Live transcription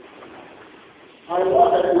I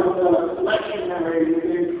love it when the lectionary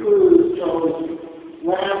includes those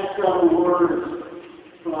last seven words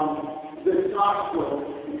from this gospel,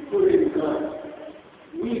 including the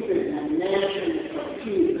weeping and gnashing of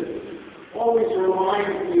teeth. It always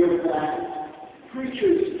reminds me of that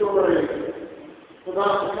preacher's story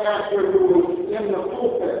about the pastor who was in the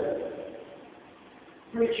pulpit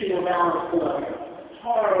preaching about the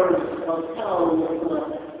horrors of hell with the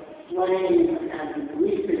flame and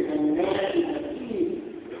weeping and gnashing of teeth.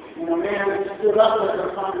 And a man stood up in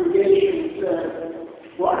the congregation and said,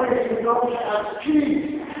 "Why do you don't have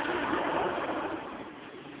teeth?"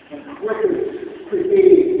 And quick as could be,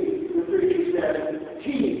 the preacher said,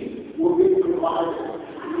 "Teeth will be provided."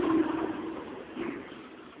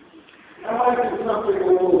 I'd like to do something a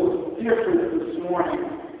little different this morning.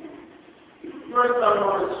 First, I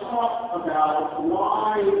want to talk about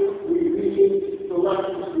why we read the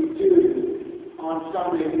lessons we do on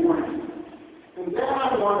Sunday morning. And then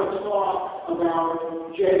I want to talk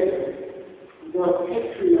about Jacob, the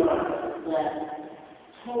patriarch, that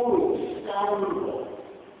total scoundrel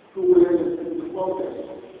who is the focus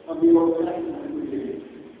of the Old Testament reading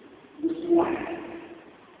this morning.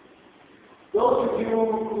 Those of you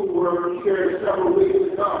who were here several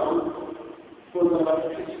weeks ago for the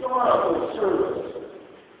historical service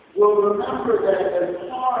will remember that as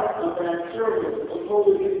part of that service of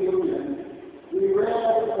Holy Communion, we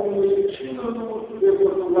read only two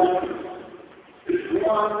biblical lessons.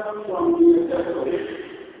 One from the epistles,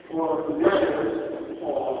 or the letters of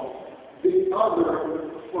Paul, the other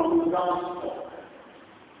from the Gospel.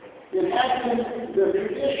 It has been the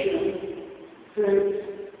tradition since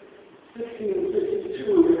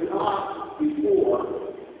 1662, if not before,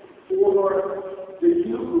 for the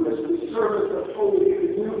Eucharist, the service of Holy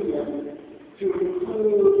Communion, to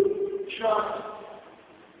include just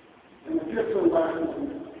an epistle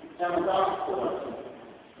lesson and a gospel lesson.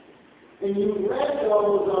 And you read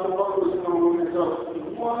those on what was known as a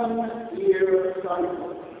one-year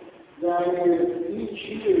cycle. That is, each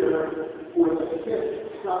year for the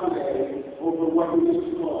fifth Sunday over what we used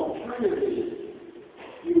to call Trinity,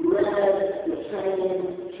 you read the same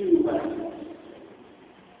two lessons.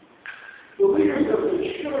 The leaders of the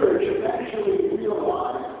church eventually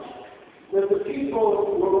realized that the people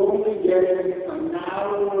were only getting a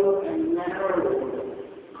narrower and narrower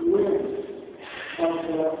glimpse of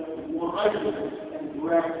the wideness and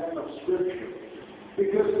breadth of Scripture.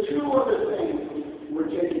 Because two other things were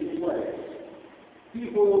taking place.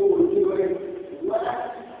 People were doing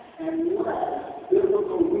less and less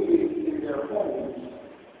biblical reading in their homes.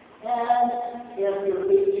 And after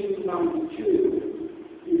 1892,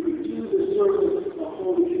 you could do the service of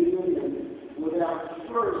Holy Communion without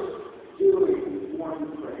first doing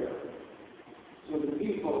morning prayer. So the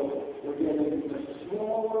people were getting a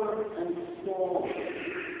smaller and smaller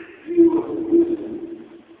view of the wisdom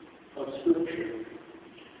of Scripture.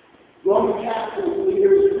 Roman Catholic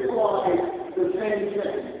leaders realized the same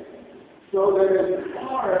thing, so that as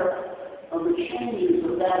part of the changes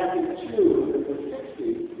of Vatican II in the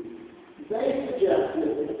 60s, they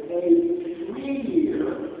suggested a 3-year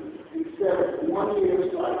instead of 1-year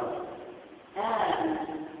cycle, and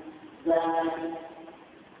that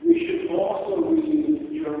we should also read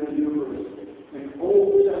during the Eucharist an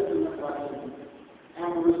Old Testament lesson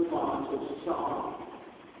and a responsive psalm.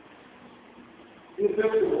 The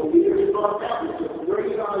Episcopal leaders thought that was a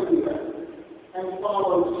great idea and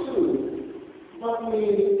followed suit, but we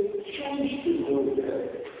changed it a little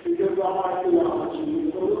bit because our theology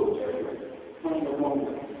is a little different from the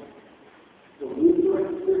Romans. The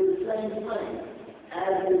Lutherans did the same thing,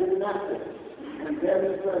 as did the Methodists, and then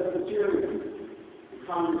the Presbyterians, the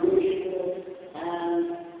Congregationalists, and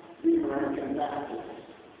the American Baptists.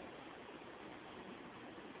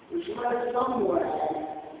 Which led some way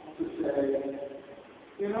to say,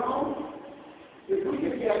 you know, if we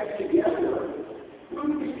could get together,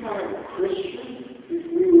 wouldn't it be kind of Christian if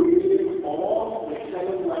we were reading all the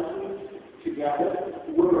same lessons together,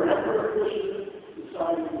 wherever a Christian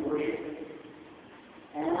decided to worship?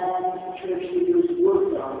 And church leaders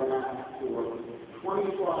worked on that for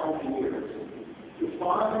 25 years to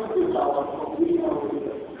finally develop what we know as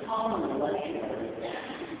the common lectionary.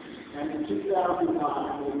 And in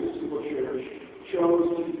 2009, the Episcopal Church chose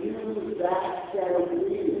to use that set of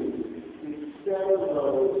readings instead of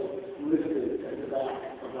those listed at the back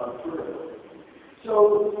of our prayer. So,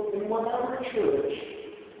 in whatever church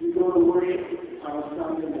you go to worship on a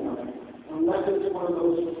Sunday morning, unless it's one of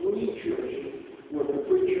those free churches where the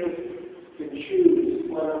preacher can choose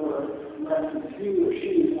whatever lessons he or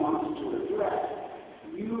she wants to address,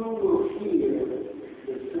 you will hear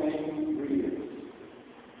the same readings.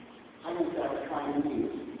 I think that's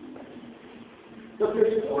Chinese. But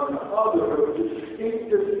there's one other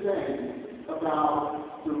distinctive thing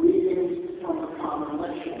about the readings from the Common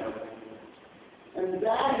Lectionary. And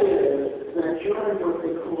that is that during what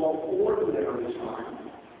they call ordinary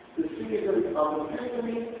time, the season of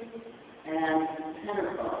Epiphany and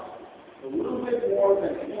Pentecost, a little bit more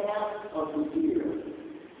than half of the year,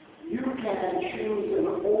 you can choose an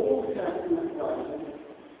Old Testament lesson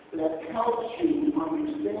that helps you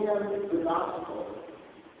understand the gospel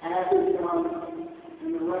as is done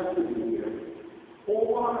in the rest of the year,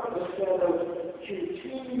 or a set of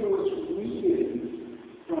continuous readings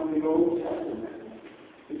from the Old Testament,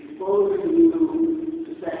 exposing you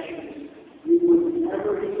to sections you would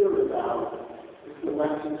never hear about if the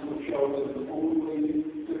lessons were chosen only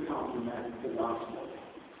to complement the gospel.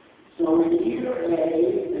 So in year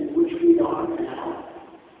A, in which we are now,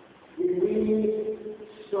 we read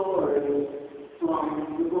stories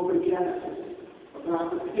from the book of Genesis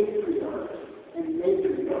about the patriarchs and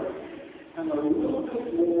matriarchs, and a little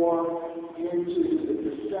bit more into the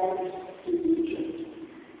descent to Egypt.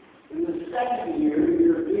 In the second year,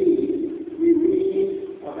 year B, we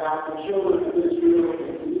read about the children of Israel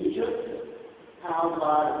in Egypt, how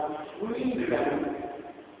God freed them,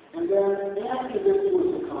 and then after this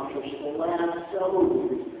was accomplished, the last several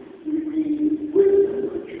weeks, we read wisdom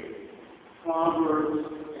literature, Proverbs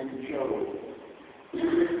and Job. In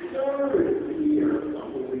the third year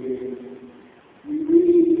of the reading, we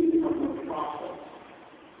read from the prophets,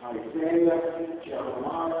 Isaiah,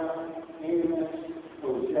 Jeremiah, Amos,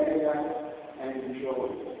 Hosea, and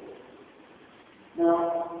Job.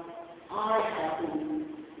 Now, I happen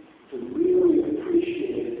to really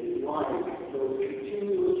appreciate those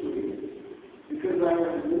continuous readings, because I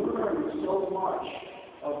have learned so much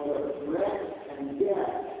of the breadth and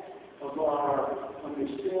depth of our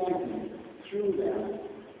understanding through them,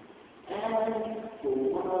 and for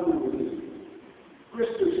one other reason.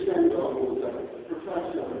 Krista Stendhal was a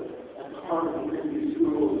professor at the Harvard Divinity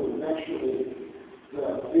School and eventually the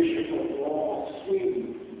Bishop of Law, Sweden,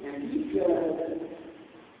 and he said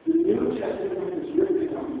the New Testament is written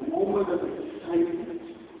in a moment of excitement.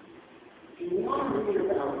 If you want to read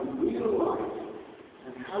about real life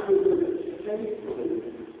and how to live it faithfully,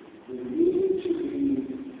 you need to read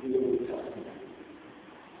the Old Testament.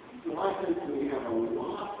 So I think we have a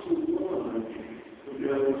lot to learn from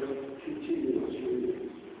those continuous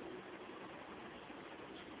readings.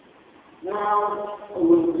 Now, a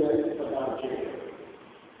little bit about Jacob.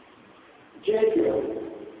 Jacob,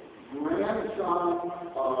 grandson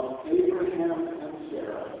of Abraham and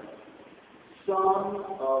Sarah, son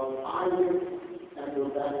of Isaac and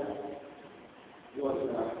Rebekah, was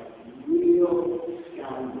a real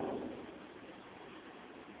scoundrel.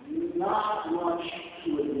 Not much to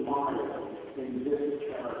admire in this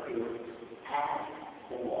character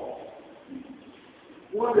at all.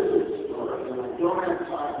 What is his story? And I don't have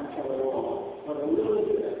time to tell it all, but a little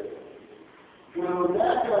bit. When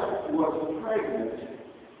Rebekah was pregnant,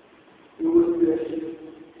 there was this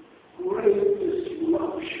great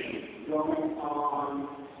disruption going on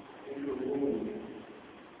in her womb.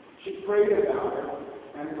 She prayed about it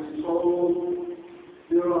and was told,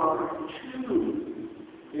 there are 2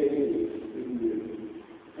 babies in you,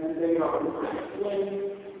 and they are wrestling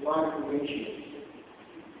like nations.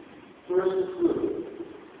 First clue.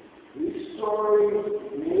 These stories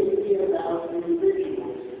may be about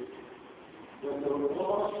individuals, but they're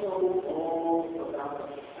also all about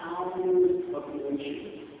the founders of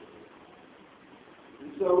nations.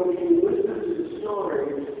 And so if you listen to the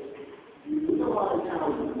stories, you realize how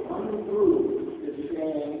one group is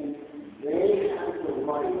saying they have the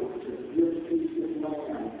right to this piece of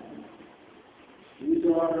land. These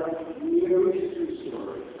are near history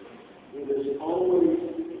stories where there's always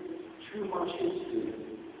too much history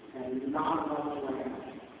and not enough land.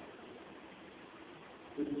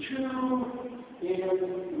 The 2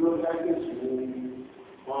 in Rebekah's womb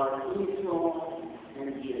are Esau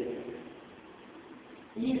and Jacob.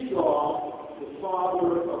 Esau, the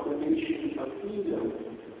father of the nation of Edom,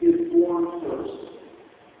 is born first.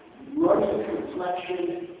 Ruddy complexion,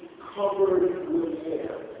 covered with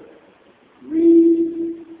hair.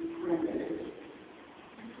 Read primitive.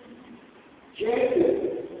 Jacob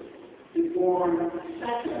is born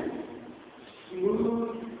second, smooth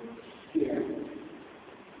skin.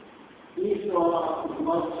 Esau was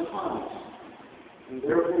most honest, and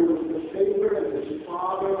therefore was the favorite of his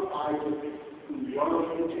father Isaac, who loved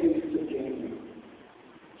the taste of game.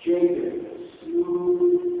 Jacob,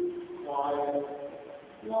 smooth, quiet,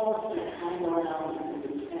 loved to hang around in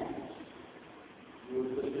the tent. He was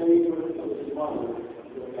the favorite of his mother,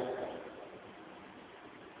 Rebekah.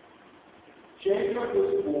 Jacob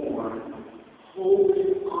was born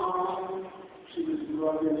holding on to his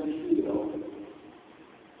brother's heel.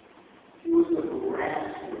 He was a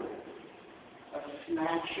grasper, a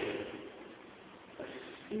snatcher, a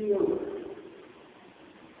stealer,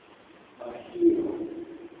 a heel.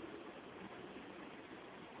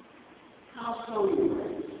 How so, you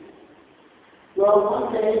ask? Well, one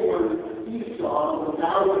day when Esau was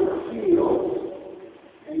out in the field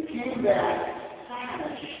and came back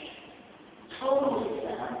famished, totally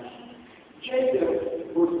famished,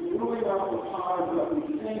 Jacob was brewing up a pot of what we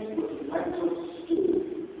think was lentil stew.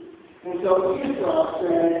 And so Esau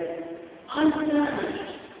said, I'm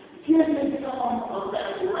famished. Give me some of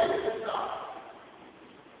that great stuff.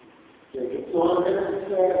 Jacob thought of it and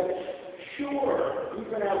said, sure, you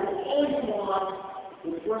can have all you want.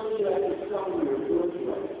 The first step is selling your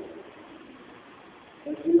birthright.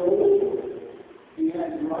 As the older, he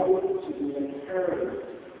had right to be inheritor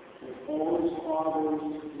of all his father's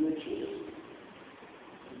riches.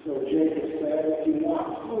 And so Jacob said, if you want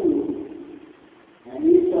food, and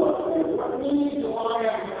Esau said, what need do I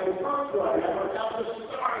have my birthright? I'm about to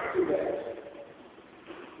start today.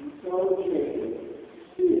 And so Jacob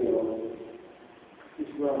steals his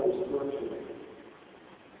brother's birthright.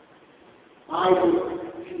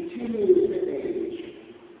 Isaac continues to age.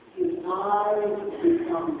 His eyes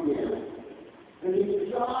become dim. And he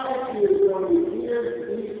decides he is going to give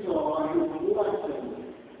Esau his blessing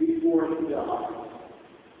before he dies.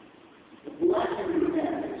 The blessing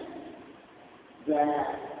meant that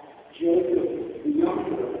Jacob, the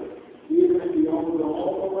younger, even if he owned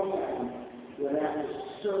all the land, would have to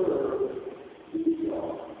serve Esau.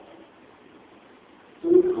 So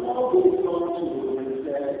he called Esau to him and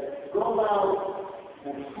said, go out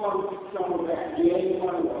and hunt some of that game I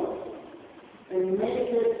love, and make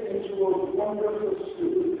it into a wonderful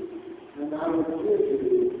stew, and I will give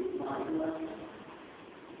you my blessing.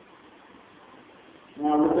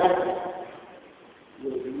 Now Rebekah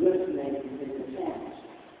was listening in the tent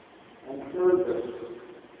and heard this,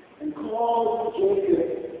 and called Jacob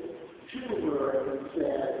to her and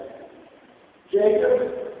said, Jacob,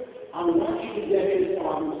 I want you to get his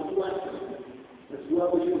father's blessing, as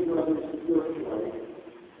well as your brother's birthright.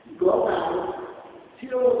 Go out,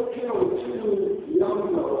 kill 2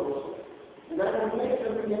 young goats, and I will make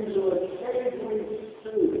them into a savory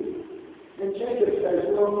stew. And Jacob says,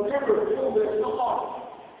 we'll never pull this off.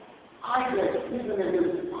 Isaac, even if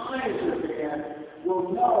his eyes are dead,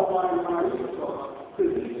 will know I'm not Esau,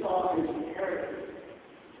 because Esau is inherited.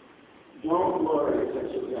 Don't worry,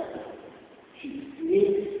 says Rebekah. She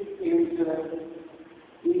sneaks into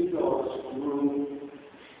Esau's room,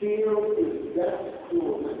 steals his best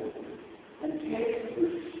clothing, and takes the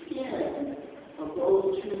skin of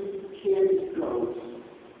those 2 kids' goats,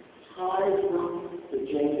 ties them to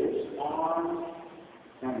Jacob's arms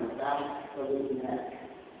and the back of his neck,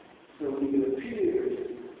 so he appears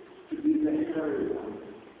to be the hairy one.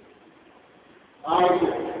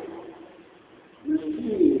 Isaac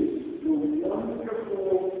receives the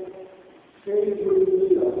wonderful savory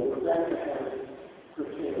meal Rebekah has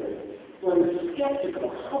prepared. But is skeptical.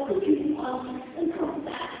 How could you hunt and come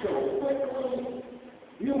back so quickly?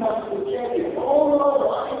 You must be Jacob. Oh no,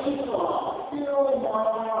 I'm Esau. Still in my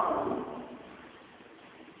arm.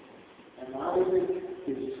 And Isaac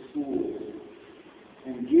is fooled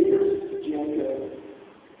and gives Jacob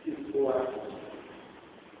his blessing.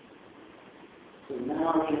 So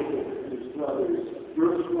now Jacob and his brothers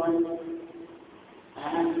birthright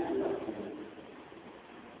and blessing.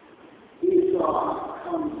 Esau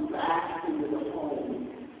comes back into the home,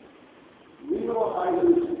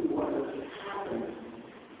 realizes what has happened,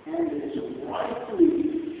 and is rightly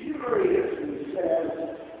furious and says,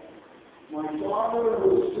 my father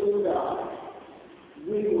will soon die.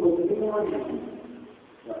 We will mourn him.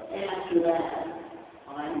 But after that,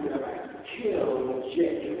 I'm going to kill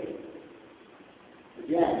Jacob.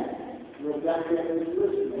 Again, Rebekah is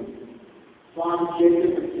listening. Finds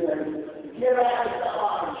Jacob and says, get out of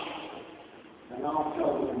Dodge. And I'll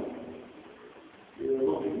tell them, you're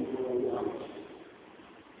looking for a wife.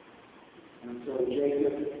 And so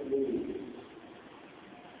Jacob leaves.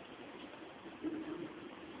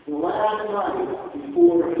 The last night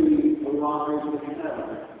before he arrives in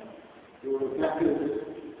heaven, Rebekah's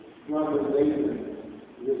brother Laban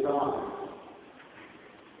resides.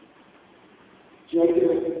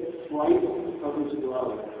 Jacob, frightened of his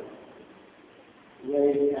brother,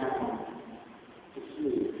 lays down to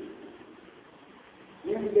sleep.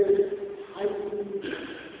 In this heightened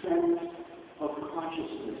sense of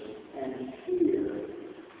consciousness and fear,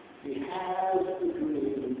 he has the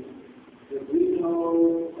dream that we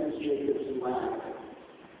know as Jacob's ladder.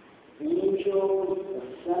 Angels angels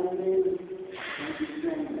ascending and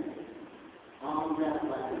descending on that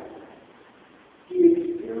ladder. He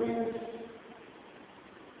experienced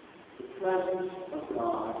the presence of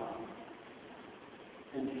God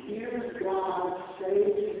and hears God say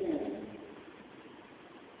to him,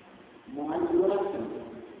 my blessing,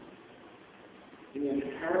 the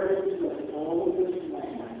inheritance of all this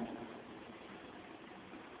land,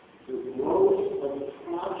 the growth of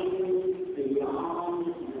progeny beyond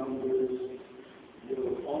numbers,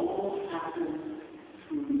 will all happen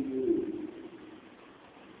through you.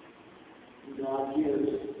 God gives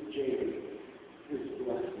Jacob his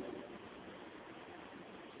blessing.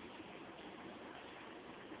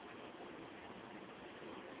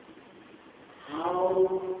 How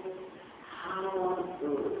on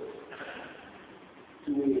earth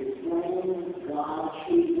do we explain God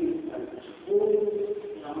choosing a total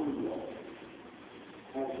scoundrel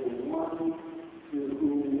as the one through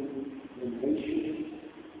whom the nation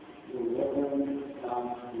will learn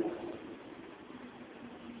God's blessing?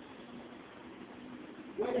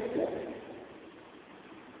 Wait a second.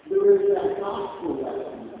 There is that gospel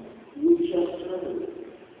lesson we just heard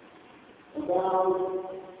about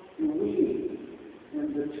the wheat and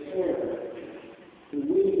the tare, the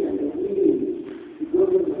wheat and the weeds, the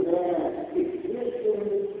good and the bad, existing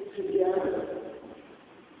together.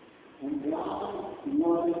 And God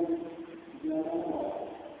loved them all.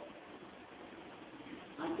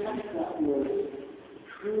 I guess that was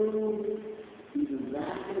true even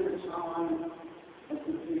back in the time of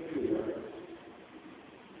the patriarchs.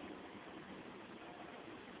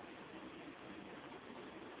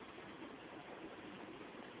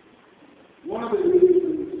 One of the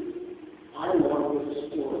reasons I love this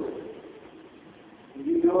story, and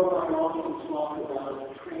you know I often talk about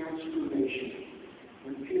transformation,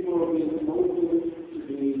 when people are being open to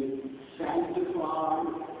be sanctified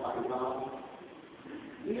by God.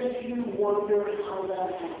 If you wonder how that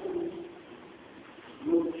happens,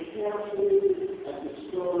 look carefully at the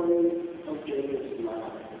story of Jacob's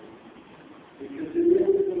ladder, because it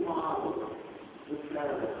is the model, the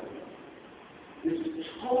parallel. This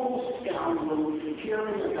total scoundrel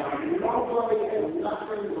caring about nobody and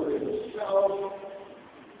nothing but himself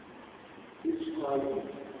is frightening.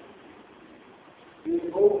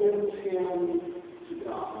 It opens him to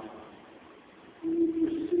God, who he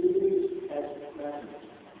perceives as present.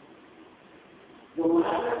 The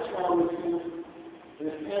ladder tells him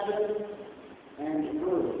that heaven and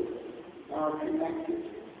earth are connected.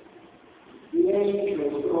 The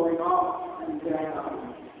angels going up and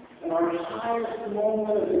down. And our highest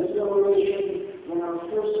moment of exhilaration when our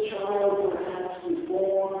first child perhaps is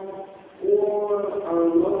born, or our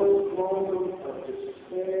lowest moment of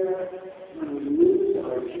despair when we lose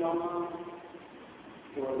our job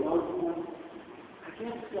or a loved one. I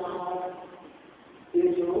guess God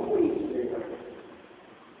is always there.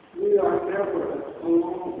 We are never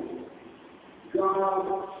alone. God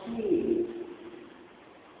sees.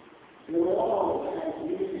 It all has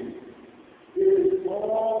meaning. It is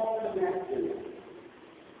all connected.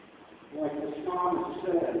 Like the psalmist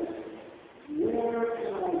says, where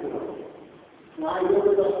can I go? Can I go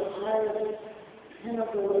to the highest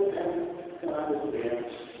pinnacle of heaven? God is there.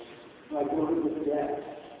 Can I go to the depths?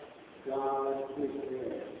 God is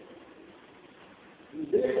there.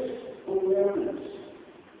 This awareness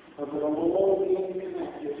of it all being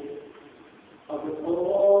connected, of it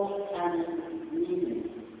all having meaning,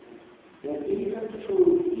 that even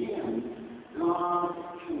through Him, God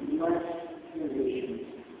can bless nations,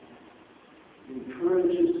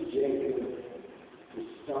 encourages Jacob to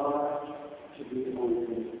start to be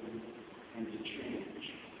open and to change.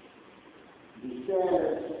 He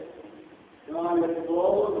says, God, if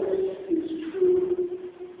all of this is true,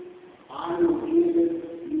 I will give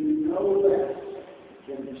you no less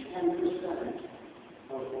than 10%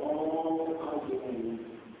 of all I gain.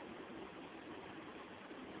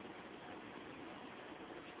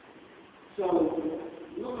 So,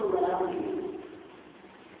 look around you.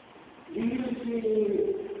 Do you see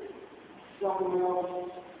someone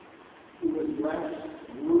else who is less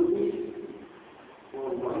worthy or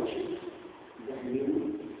righteous than you?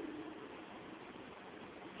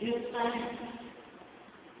 Give thanks.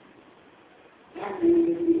 That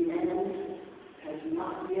means the end has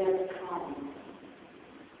not yet come.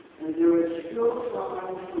 And there is still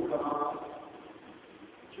time for God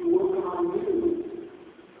to work on you.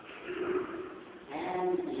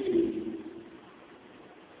 And you,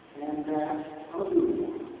 and that other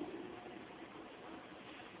one,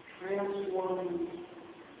 transforming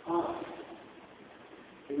us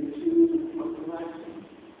into a blessing.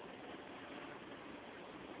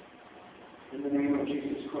 In the name of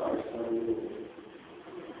Jesus Christ. Christ our Lord.